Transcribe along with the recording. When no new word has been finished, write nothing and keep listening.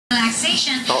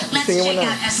relaxation, let's check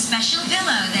out a special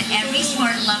pillow that every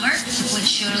sport lover would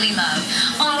surely love.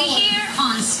 Only here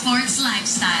on Sports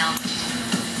Lifestyle.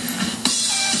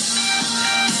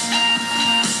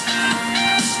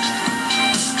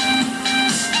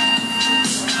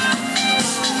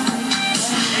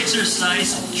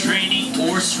 Exercise, training,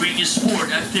 or strenuous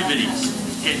sport activities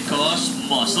can cause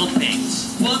muscle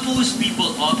pains. While most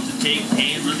people opt to take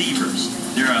pain relievers,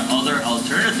 there are other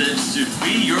alternatives to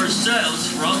free yourselves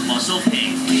from muscle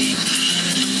pain. These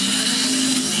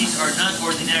are not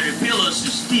ordinary pillows to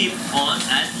sleep on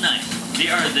at night. They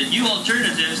are the new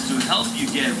alternatives to help you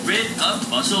get rid of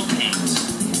muscle pains.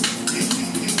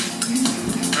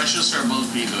 Precious Herbal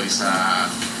Pillow is a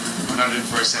 100%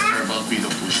 herbal pillow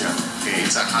po siya. Okay,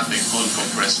 it's a hot and cold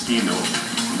compressed pillow.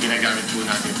 Yung ginagamit po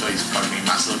natin ito is pag may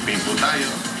muscle pain po tayo,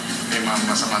 may mga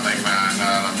masama tayong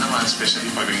nararamdaman,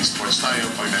 especially pag nag-sports tayo,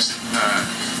 pag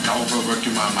na-overwork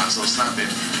yung mga muscles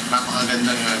natin,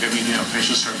 napakagandang gamitin yung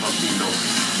Precious Herbal Pillow.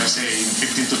 Kasi in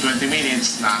 15 to 20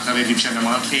 minutes, nakaka-relieve siya ng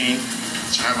mga pain,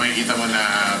 tsaka makikita mo na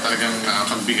talagang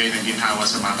pagbigay ng ginhawa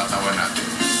sa mga katawan natin.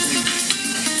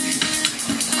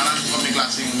 Marami po kami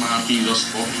klaseng mga pillows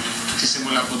po.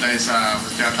 Sisimula po tayo sa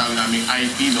tinatawag naming eye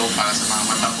pillow para sa mga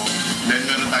mata po. Then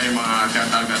meron tayo mga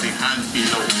tinatawag nating hand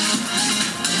pillow,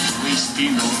 waist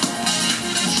pillow,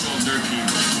 shoulder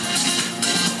pillow.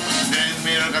 Then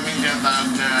meron kaming tinatawag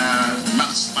na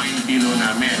back spine pillow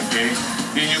namin. Okay?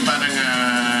 Yun yung parang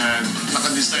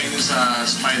nakadesign yun sa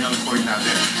spinal cord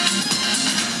natin.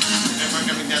 Meron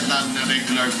kaming tinatawag na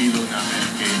regular pillow namin.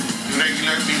 Okay? Yung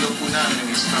regular pillow po namin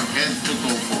is from head to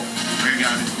toe po.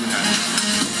 Gagamit po natin.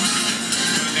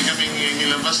 Meron din kaming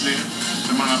nilabas din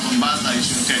sa mga pambata is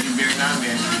yung teddy bear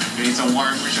namin. Okay, it's a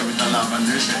warmer siya with a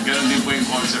lavender scent. Ganun din po yung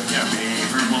concept niya. May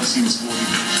herbal seeds po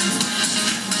dito.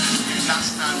 Yung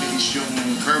last namin is yung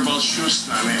herbal shoes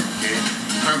namin. Okay?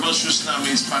 Herbal shoes namin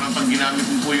is parang pag ginamit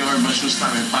mo po yung herbal shoes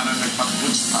namin, parang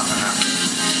nagpa-puts pa ka namin.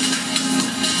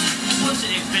 Once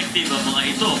effective ang mga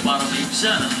ito para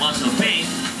maibsan ang muscle pain,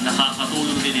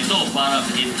 nakakatulong din ito para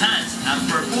ma-enhance ang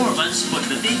performance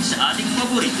pagdating sa ating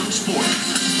paboritong sport.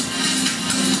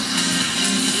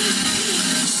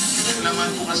 Yung laman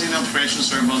po kasi ng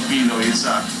Precious Herbal Pillow is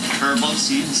herbal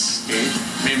seeds. Okay?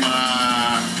 May mga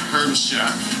herbs siya.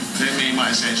 Then may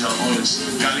mga essential oils.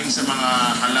 Galing sa mga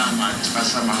halaman at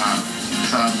sa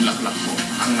bulaklak po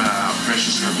ang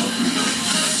Precious Herbal Pillow.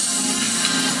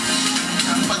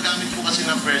 Ang paggamit po kasi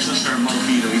ng Precious Herbal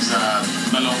Pillow is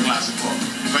dalawang klase po.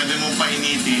 Pwede mong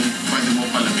painitin, pwede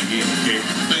mong palamigin. Okay?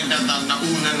 Ito yung tatawag na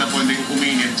unang na pwedeng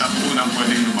uminit at unang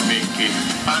pwedeng lumamig. Okay?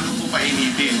 Paano po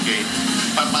painitin? Okay?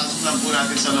 Papasok lang po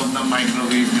natin sa loob ng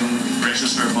microwave yung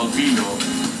Precious Herbal Pillow.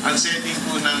 Ang setting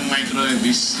po ng microwave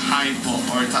is high po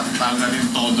or tatawag natin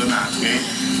todo na. Okay?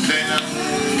 Then ang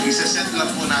isa-set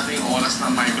lang po natin yung oras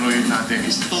ng microwave natin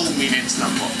is 2 minutes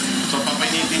lang po. So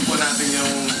papainitin po natin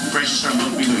yung Precious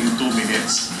Herbal Pillow in 2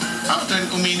 minutes. After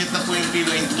uminit na po yung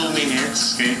pillow in 2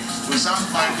 minutes, okay, kung saan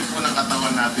party po ng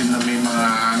katawan natin na may mga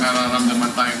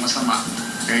nararamdaman tayong masama,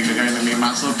 okay, kagaya na may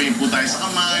muscle pain po tayo sa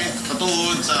kamay, sa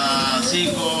tuhod, sa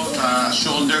siko, sa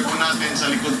shoulder po natin,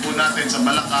 sa likod po natin, sa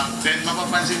balakang, then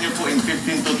mapapansin nyo po in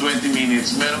 15 to 20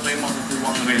 minutes, meron kayong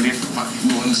makukuhang relief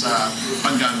doon sa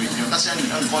paggamit nyo. Kasi ang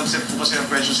concept po kasi ng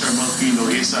Precious Herbal Pillow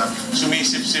is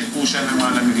sumisip-sip po siya ng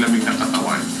mga lamig-lamig ng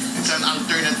katawan. It's an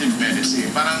alternative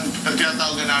medicine. Parang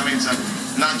tinatawag namin sa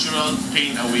natural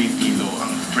pain away pillow,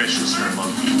 ang Precious Herbal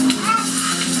Pillow.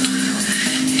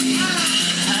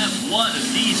 Have one of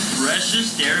these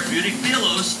precious therapeutic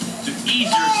pillows to ease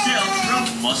yourself from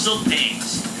muscle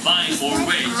pains. Find more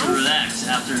ways to relax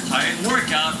after a tired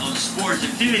workout on sports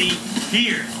activity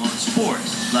here on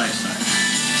Sports Lifestyle.